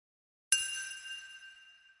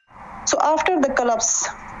So after the collapse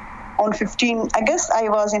on 15 August, I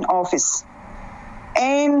was in office.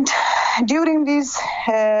 And during these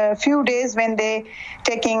few days when they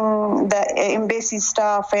taking the embassy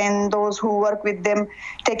staff and those who work with them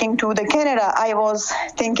taking to the Canada, I was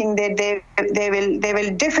thinking that they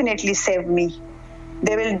will definitely save me.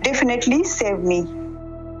 They will definitely save me.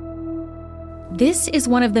 This is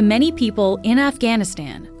one of the many people in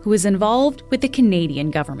Afghanistan who is involved with the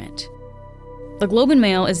Canadian government. The Globe and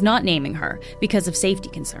Mail is not naming her because of safety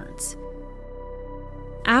concerns.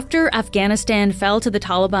 After Afghanistan fell to the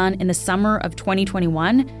Taliban in the summer of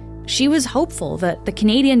 2021, she was hopeful that the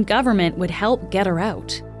Canadian government would help get her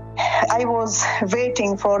out. I was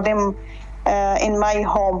waiting for them in my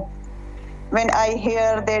home. When I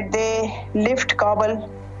hear that they left Kabul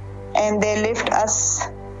and they left us,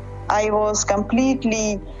 I was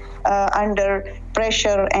completely under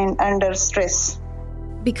pressure and under stress.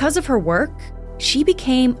 Because of her work, she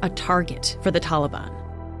became a target for the Taliban.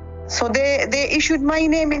 So they issued my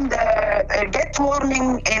name in the death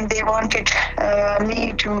warning, and they wanted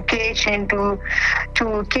me to catch and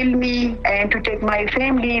to kill me and to take my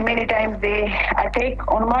family. Many times they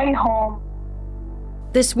attack on my home.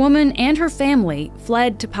 This woman and her family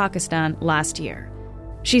fled to Pakistan last year.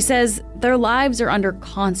 She says their lives are under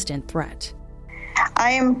constant threat.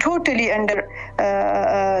 I am totally under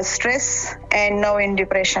stress and now in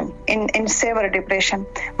depression, in severe depression.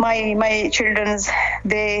 My children's,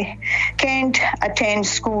 they can't attend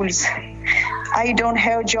schools. I don't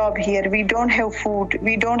have job here. We don't have food.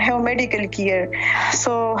 We don't have medical care.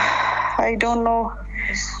 So I don't know.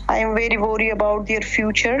 I am very worried about their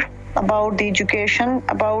future, about the education,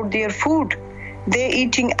 about their food. They're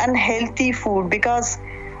eating unhealthy food because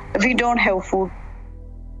we don't have food.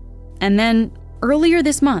 And then earlier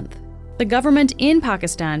this month, the government in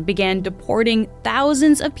Pakistan began deporting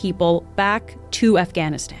thousands of people back to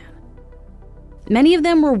Afghanistan. Many of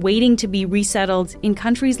them were waiting to be resettled in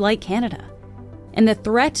countries like Canada. And the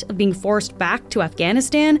threat of being forced back to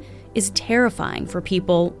Afghanistan is terrifying for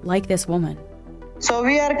people like this woman. So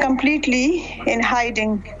we are completely in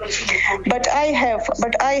hiding. But I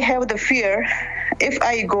have the fear if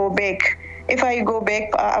I go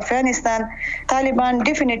back Afghanistan, Taliban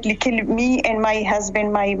definitely kill me and my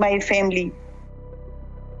husband, my family.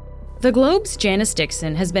 The Globe's Janice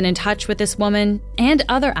Dixon has been in touch with this woman and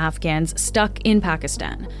other Afghans stuck in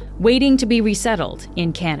Pakistan, waiting to be resettled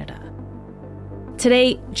in Canada.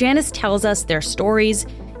 Today, Janice tells us their stories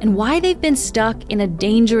and why they've been stuck in a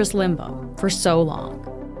dangerous limbo for so long.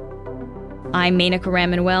 I'm Menaka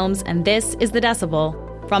Raman-Wilms, and this is The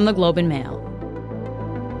Decibel from the Globe and Mail.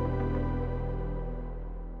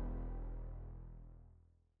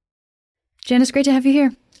 Janice, great to have you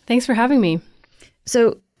here. Thanks for having me.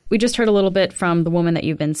 So we just heard a little bit from the woman that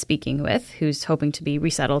you've been speaking with, who's hoping to be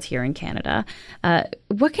resettled here in Canada.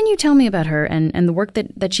 What can you tell me about her and the work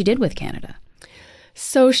that she did with Canada?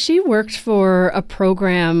 So she worked for a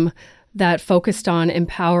program that focused on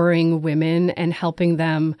empowering women and helping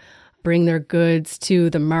them bring their goods to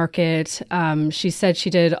the market. She said she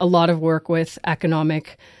did a lot of work with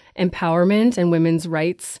economic empowerment and women's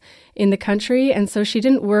rights in the country. And so she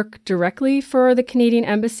didn't work directly for the Canadian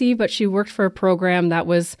Embassy, but she worked for a program that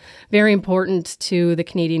was very important to the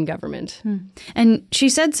Canadian government. And she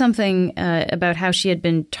said something about how she had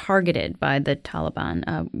been targeted by the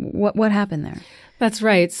Taliban. What happened there? That's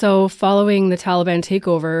right. So following the Taliban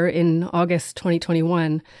takeover in August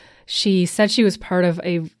 2021, she said she was part of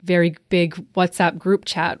a very big WhatsApp group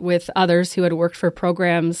chat with others who had worked for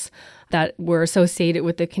programs that were associated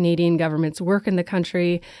with the Canadian government's work in the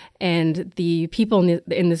country. And the people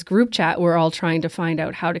in this group chat were all trying to find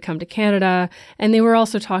out how to come to Canada. And they were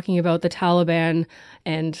also talking about the Taliban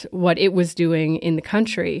and what it was doing in the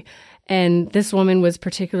country. And this woman was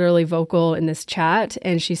particularly vocal in this chat.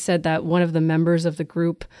 And she said that one of the members of the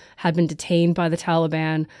group had been detained by the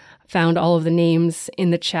Taliban, found all of the names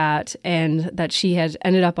in the chat, and that she had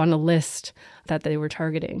ended up on a list that they were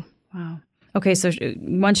targeting. Wow. Okay, so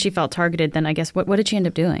once she felt targeted, then I guess what did she end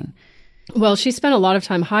up doing? Well, she spent a lot of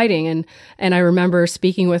time hiding, and I remember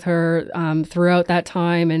speaking with her throughout that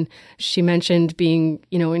time, and she mentioned being,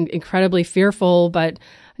 incredibly fearful, but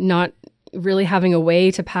not really having a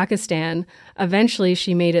way to Pakistan. Eventually,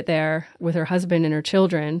 she made it there with her husband and her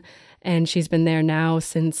children, and she's been there now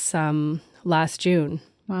since last June.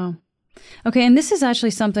 Wow. Okay, and this is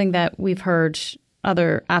actually something that we've heard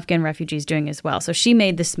other Afghan refugees doing as well. So she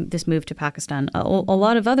made this move to Pakistan. A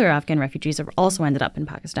lot of other Afghan refugees have also ended up in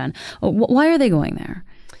Pakistan. Why are they going there?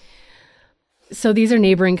 So these are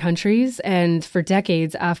neighboring countries, and for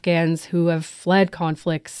decades, Afghans who have fled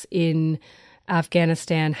conflicts in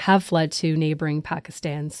Afghanistan have fled to neighboring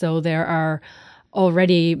Pakistan. So there are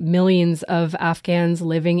already millions of Afghans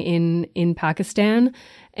living in Pakistan.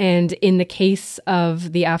 And in the case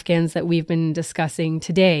of the Afghans that we've been discussing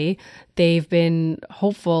today, they've been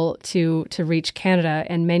hopeful to reach Canada,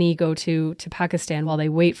 and many go to Pakistan while they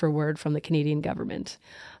wait for word from the Canadian government.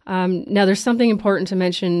 Now, there's something important to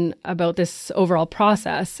mention about this overall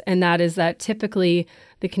process, and that is that typically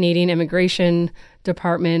the Canadian Immigration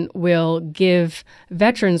Department will give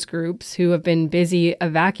veterans groups who have been busy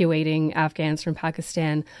evacuating Afghans from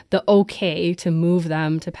Pakistan the okay to move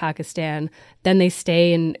them to Pakistan. Then they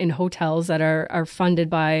stay in hotels that are funded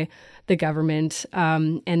by the government,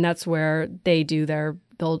 and that's where they do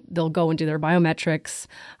they'll go and do their biometrics,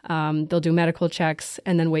 they'll do medical checks,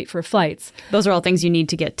 and then wait for flights. Those are all things you need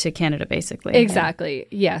to get to Canada, basically. Exactly,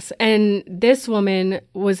 yes. And this woman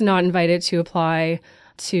was not invited to apply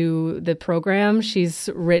to the program. She's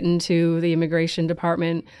written to the Immigration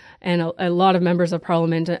Department and a lot of members of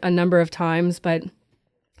Parliament a number of times, but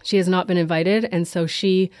she has not been invited. And so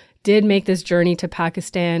she did make this journey to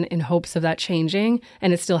Pakistan in hopes of that changing,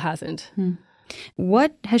 and it still hasn't.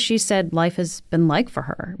 What has she said life has been like for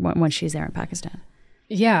her when she's there in Pakistan?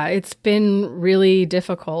 Yeah, it's been really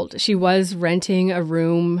difficult. She was renting a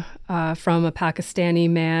room from a Pakistani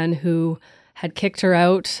man who had kicked her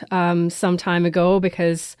out some time ago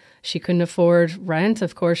because she couldn't afford rent.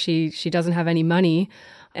 Of course, she doesn't have any money.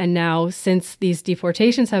 And now, since these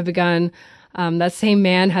deportations have begun, that same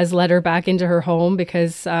man has let her back into her home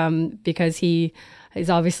because he is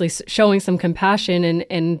obviously showing some compassion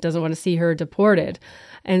and doesn't want to see her deported.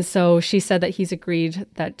 And so she said that he's agreed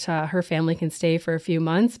that her family can stay for a few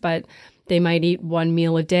months, but they might eat one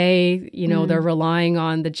meal a day. You know, they're relying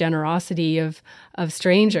on the generosity of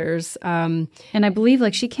strangers. And I believe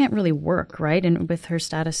she can't really work, right? And with her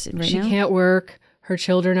status right now? She can't work. Her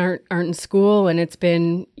children aren't in school, and it's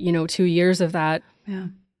been, 2 years of that. Yeah.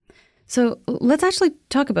 So let's actually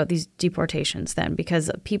talk about these deportations then,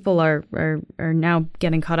 because people are now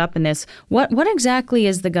getting caught up in this. What exactly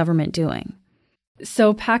is the government doing?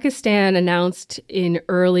 So Pakistan announced in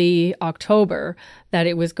early October that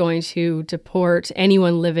it was going to deport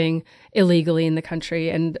anyone living illegally in the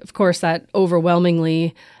country. And of course, that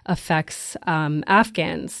overwhelmingly affects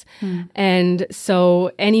Afghans. And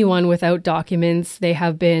so anyone without documents, they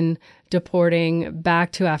have been deporting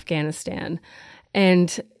back to Afghanistan.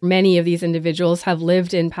 And many of these individuals have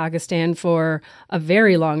lived in Pakistan for a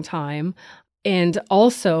very long time. And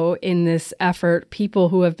also in this effort, people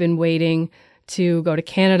who have been waiting to go to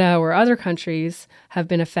Canada or other countries have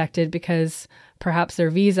been affected because perhaps their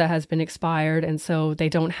visa has been expired and so they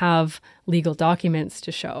don't have legal documents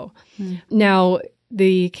to show. Now,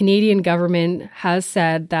 the Canadian government has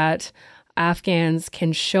said that Afghans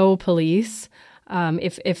can show police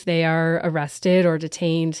if they are arrested or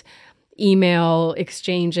detained email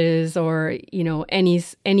exchanges or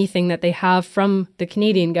anything that they have from the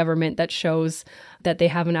Canadian government that shows that they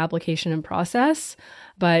have an application in process.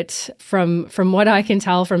 But from what I can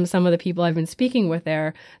tell from some of the people I've been speaking with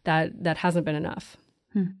there, that hasn't been enough.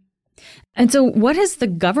 And so what has the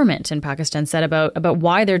government in Pakistan said about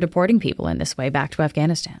why they're deporting people in this way back to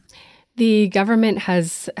Afghanistan? The government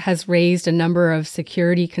has raised a number of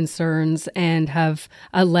security concerns and have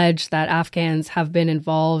alleged that Afghans have been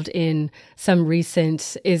involved in some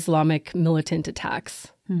recent Islamic militant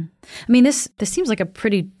attacks. I mean, this seems like a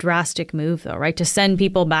pretty drastic move, though, right? To send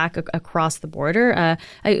people back across the border.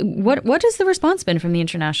 What has the response been from the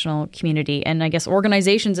international community and I guess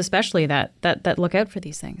organizations especially that look out for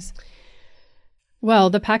these things? Well,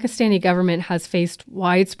 the Pakistani government has faced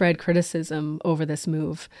widespread criticism over this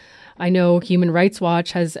move. I know Human Rights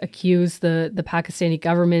Watch has accused the Pakistani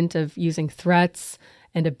government of using threats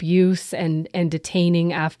and abuse and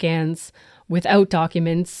detaining Afghans without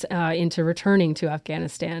documents into returning to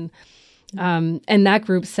Afghanistan. And that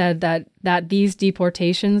group said that these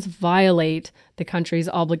deportations violate the country's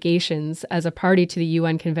obligations as a party to the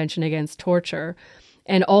UN Convention Against Torture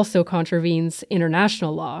and also contravenes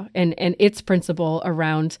international law and its principle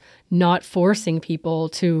around not forcing people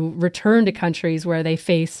to return to countries where they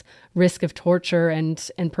face risk of torture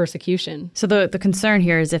and persecution. So the concern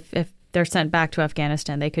here is if they're sent back to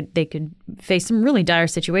Afghanistan, they could face some really dire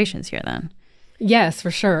situations here then. Yes, for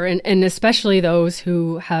sure. And especially those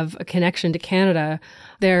who have a connection to Canada.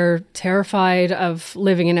 They're terrified of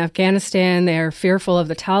living in Afghanistan. They're fearful of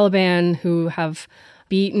the Taliban, who have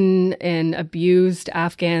beaten and abused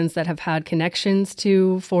Afghans that have had connections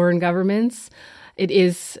to foreign governments. It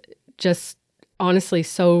is just honestly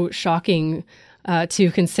so shocking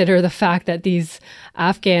to consider the fact that these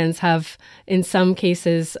Afghans have, in some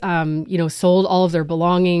cases, sold all of their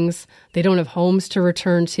belongings. They don't have homes to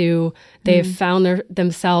return to. They have found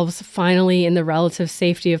themselves finally in the relative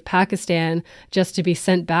safety of Pakistan. Just to be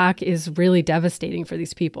sent back is really devastating for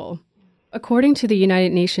these people. According to the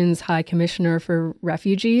United Nations High Commissioner for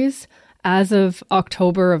Refugees, as of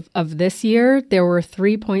October of this year, there were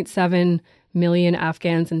 3.7 million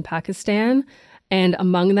Afghans in Pakistan, and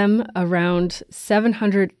among them, around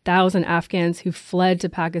 700,000 Afghans who fled to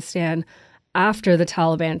Pakistan after the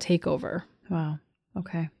Taliban takeover. Wow.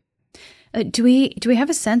 Okay. Do we have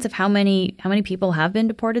a sense of how many people have been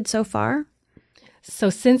deported so far?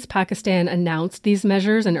 So since Pakistan announced these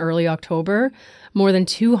measures in early October, more than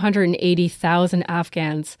 280,000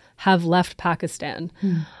 Afghans have left Pakistan.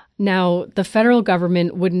 Now, the federal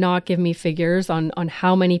government would not give me figures on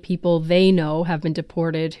how many people they know have been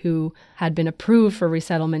deported who had been approved for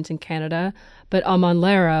resettlement in Canada, but Aman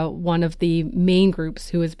Lara, one of the main groups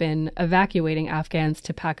who has been evacuating Afghans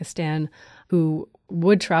to Pakistan who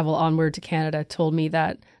would travel onward to Canada, told me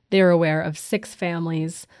that they're aware of 6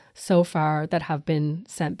 families so far that have been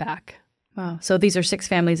sent back. Wow. So these are 6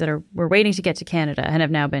 families that were waiting to get to Canada and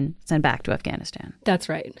have now been sent back to Afghanistan. That's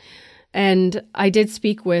right. And I did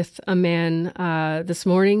speak with a man this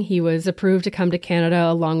morning. He was approved to come to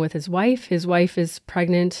Canada along with his wife. His wife is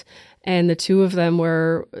pregnant, and the two of them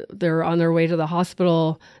they're on their way to the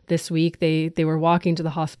hospital this week. They were walking to the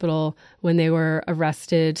hospital when they were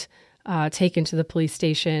arrested, taken to the police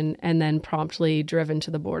station, and then promptly driven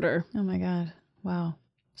to the border. Oh my God. Wow.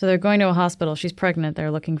 So they're going to a hospital. She's pregnant.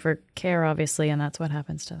 They're looking for care, obviously, and that's what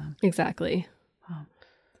happens to them. Exactly. Wow.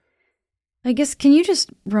 I guess, can you just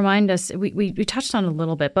remind us, we touched on it a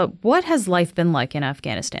little bit, but what has life been like in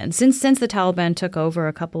Afghanistan since the Taliban took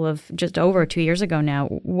over just over 2 years ago now?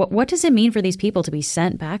 What does it mean for these people to be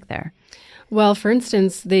sent back there? Well, for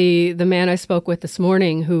instance, the man I spoke with this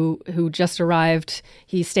morning who just arrived,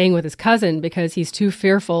 he's staying with his cousin because he's too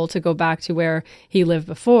fearful to go back to where he lived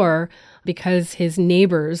before, because his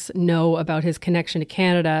neighbors know about his connection to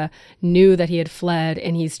Canada, knew that he had fled,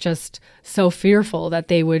 and he's just so fearful that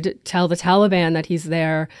they would tell the Taliban that he's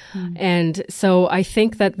there. And so I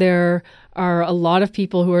think that there are a lot of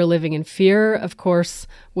people who are living in fear. Of course,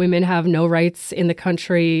 women have no rights in the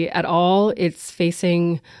country at all. It's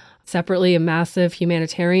facing separately a massive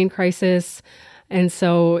humanitarian crisis. And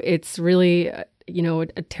so it's really, a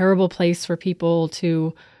terrible place for people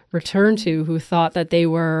to return to who thought that they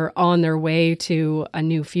were on their way to a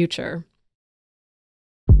new future.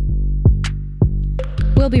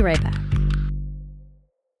 We'll be right back.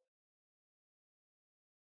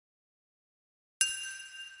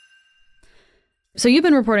 So you've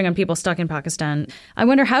been reporting on people stuck in Pakistan. I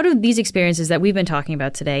wonder, how do these experiences that we've been talking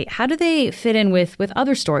about today, how do they fit in with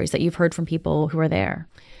other stories that you've heard from people who are there?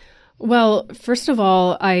 Well, first of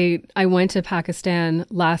all, I went to Pakistan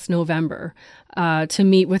last November to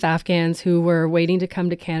meet with Afghans who were waiting to come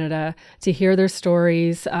to Canada, to hear their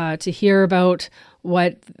stories, to hear about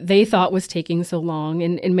what they thought was taking so long.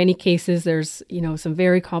 In many cases, there's, some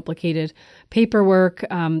very complicated paperwork.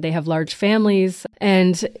 They have large families.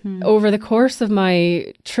 And over the course of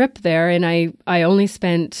my trip there, and I only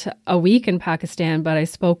spent a week in Pakistan, but I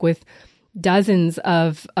spoke with dozens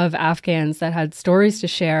of Afghans that had stories to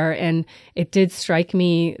share. And it did strike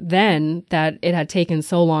me then that it had taken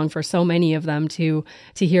so long for so many of them to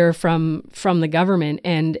hear from the government.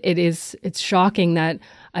 And it's shocking that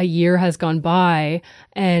a year has gone by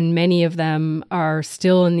and many of them are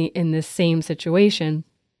still in this same situation.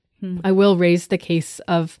 I will raise the case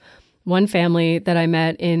of one family that I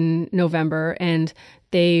met in November, and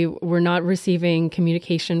they were not receiving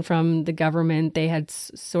communication from the government. They had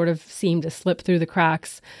sort of seemed to slip through the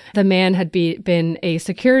cracks. The man had been a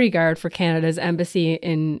security guard for Canada's embassy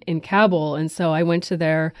in Kabul. And so I went to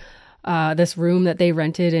this room that they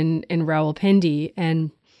rented in Rawalpindi,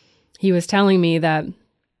 and he was telling me that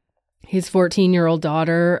his 14-year-old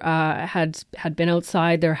daughter had been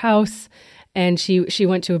outside their house, and she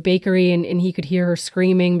went to a bakery, and he could hear her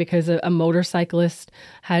screaming because a motorcyclist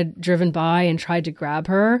had driven by and tried to grab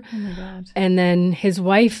her. Oh my God. And then his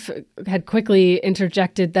wife had quickly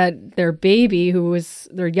interjected that their baby, who was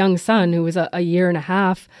their young son, who was a year and a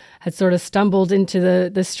half, had sort of stumbled into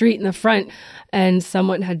the street in the front, and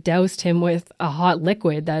someone had doused him with a hot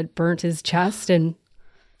liquid that burnt his chest. And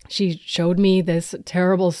she showed me this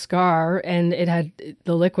terrible scar, and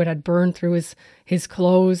the liquid had burned through his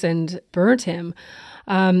clothes and burnt him.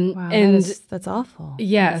 Wow, and that's awful.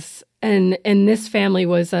 Yes. And this family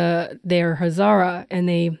was they're Hazara, and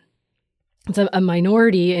it's a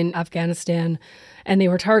minority in Afghanistan, and they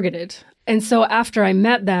were targeted. And so after I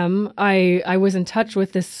met them, I was in touch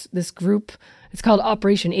with this group. It's called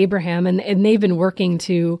Operation Abraham, and they've been working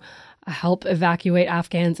to help evacuate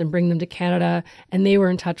Afghans and bring them to Canada. And they were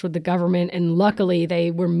in touch with the government, and luckily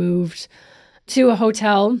they were moved to a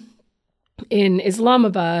hotel in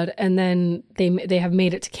Islamabad, and then they have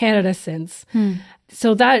made it to Canada since.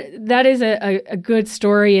 So that is a good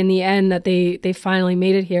story in the end, that they finally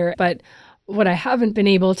made it here. But what I haven't been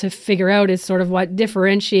able to figure out is sort of what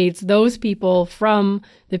differentiates those people from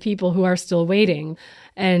the people who are still waiting.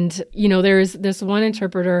 And, you know, there's this one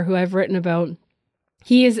interpreter who I've written about.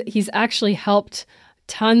 He's actually helped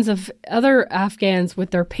tons of other Afghans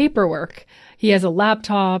with their paperwork. He has a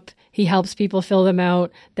laptop. He helps people fill them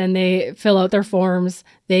out. Then they fill out their forms.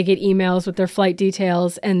 They get emails with their flight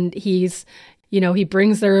details. And he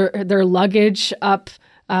brings their luggage up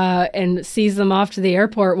and sees them off to the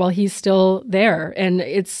airport while he's still there. And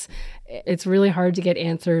it's really hard to get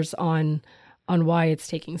answers on why it's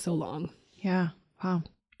taking so long. Yeah. Wow.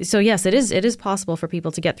 So yes, it is possible for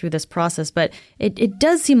people to get through this process, but it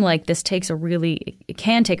does seem like this it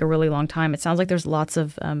can take a really long time. It sounds like there's lots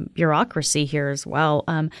of bureaucracy here as well.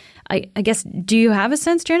 I guess, do you have a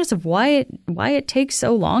sense, Janice, of why it takes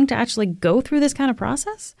so long to actually go through this kind of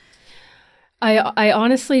process? I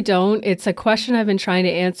honestly don't. It's a question I've been trying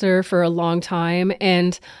to answer for a long time.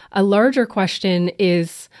 And a larger question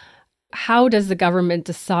is, how does the government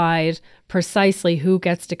decide precisely who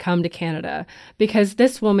gets to come to Canada? Because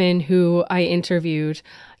this woman who I interviewed,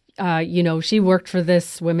 she worked for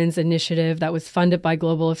this women's initiative that was funded by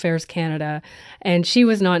Global Affairs Canada, and she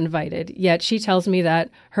was not invited. Yet she tells me that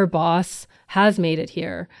her boss has made it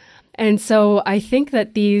here. And so I think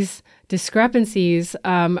that these discrepancies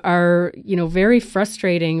are, very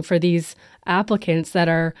frustrating for these applicants that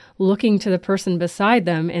are looking to the person beside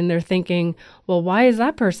them, and they're thinking, well, why is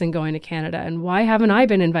that person going to Canada? And why haven't I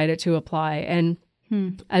been invited to apply? And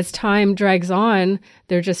as time drags on,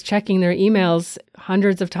 they're just checking their emails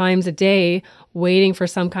hundreds of times a day, waiting for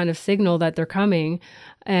some kind of signal that they're coming.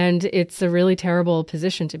 And it's a really terrible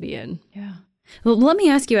position to be in. Yeah. Well, let me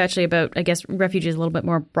ask you actually about, I guess, refugees a little bit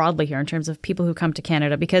more broadly here in terms of people who come to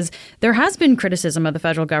Canada, because there has been criticism of the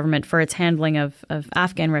federal government for its handling of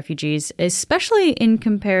Afghan refugees, especially in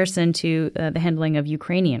comparison to the handling of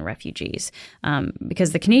Ukrainian refugees.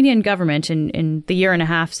 Because the Canadian government, in the year and a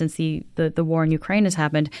half since the war in Ukraine has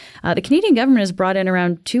happened, the Canadian government has brought in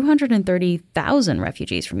around 230,000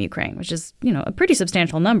 refugees from Ukraine, which is, a pretty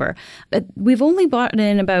substantial number. We've only brought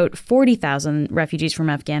in about 40,000 refugees from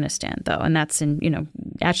Afghanistan, though, and that's in,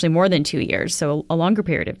 actually more than 2 years, so a longer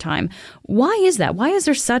period of time. Why is that? Why is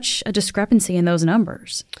there such a discrepancy in those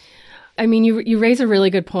numbers? I mean, you raise a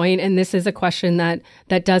really good point, and this is a question that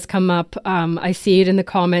does come up. I see it in the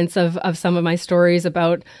comments of some of my stories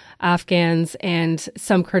about Afghans, and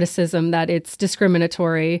some criticism that it's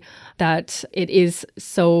discriminatory, that it is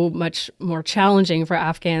so much more challenging for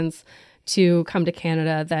Afghans to come to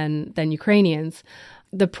Canada than Ukrainians.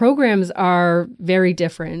 The programs are very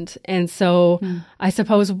different. And so I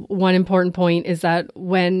suppose one important point is that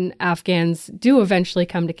when Afghans do eventually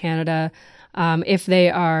come to Canada, if they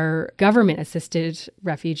are government-assisted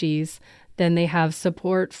refugees, then they have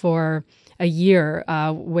support for a year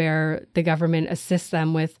where the government assists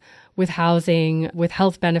them with housing, with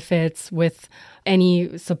health benefits, with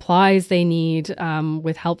any supplies they need,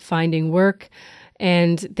 with help finding work.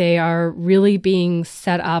 And they are really being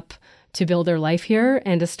set up to build their life here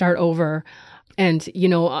and to start over. And,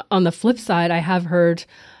 on the flip side, I have heard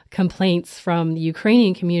complaints from the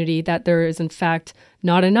Ukrainian community that there is, in fact,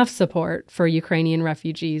 not enough support for Ukrainian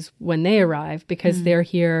refugees when they arrive, because they're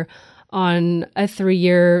here on a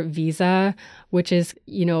 3-year visa, which is,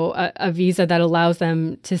 a visa that allows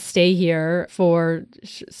them to stay here for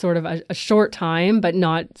sort of a short time, but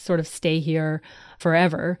not sort of stay here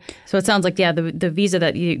forever. So it sounds like, the visa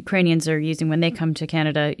that Ukrainians are using when they come to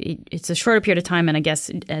Canada, it's a shorter period of time, and I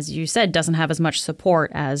guess, as you said, doesn't have as much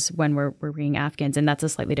support as when we're bringing Afghans, and that's a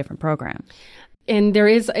slightly different program. And there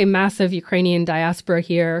is a massive Ukrainian diaspora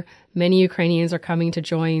here. Many Ukrainians are coming to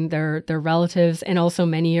join their relatives, and also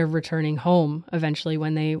many are returning home eventually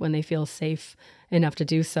when they feel safe enough to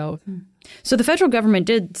do so. So the federal government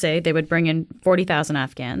did say they would bring in 40,000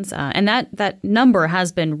 Afghans, and that number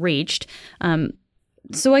has been reached.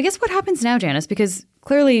 So I guess what happens now, Janice? Because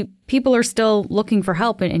clearly people are still looking for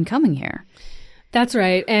help in coming here. That's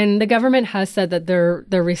right. And the government has said that their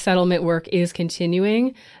resettlement work is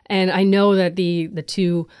continuing. And I know that the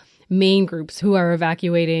two main groups who are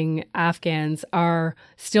evacuating Afghans are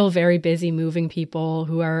still very busy moving people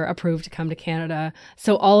who are approved to come to Canada.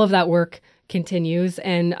 So all of that work continues.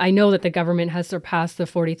 And I know that the government has surpassed the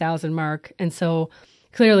 40,000 mark. And so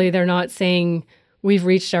clearly they're not saying we've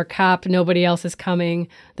reached our cap, nobody else is coming.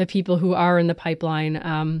 The people who are in the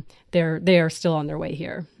pipeline, they are still on their way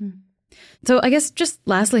here. So I guess just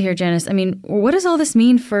lastly here, Janice, I mean, what does all this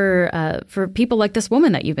mean for people like this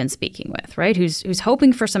woman that you've been speaking with, right? Who's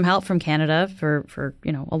hoping for some help from Canada for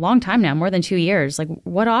a long time now, more than 2 years. Like,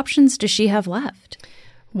 what options does she have left?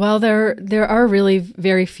 Well, there are really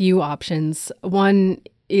very few options. One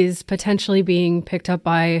is potentially being picked up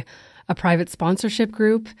by a private sponsorship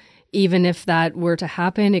group. Even if that were to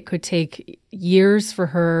happen, it could take years for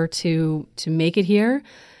her to make it here.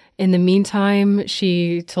 In the meantime,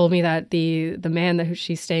 she told me that the man that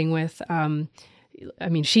she's staying with,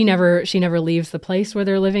 she never leaves the place where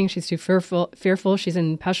they're living. She's too fearful. She's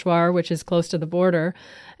in Peshawar, which is close to the border.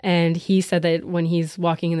 And he said that when he's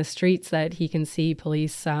walking in the streets that he can see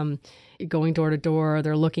police going door to door.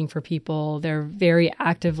 They're looking for people. They're very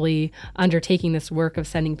actively undertaking this work of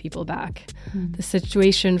sending people back. The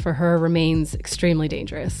situation for her remains extremely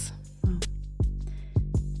dangerous. Wow.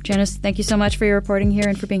 Janice, thank you so much for your reporting here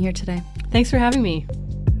and for being here today. Thanks for having me.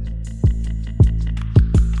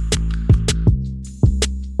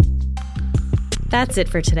 That's it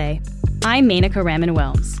for today. I'm Menaka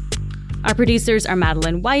Raman-Wilms. Our producers are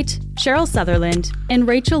Madeline White, Cheryl Sutherland, and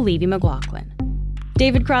Rachel Levy-McLaughlin.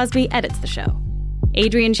 David Crosby edits the show.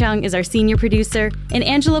 Adrian Chung is our senior producer, and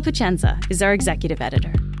Angela Pacenza is our executive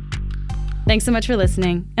editor. Thanks so much for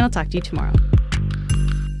listening, and I'll talk to you tomorrow.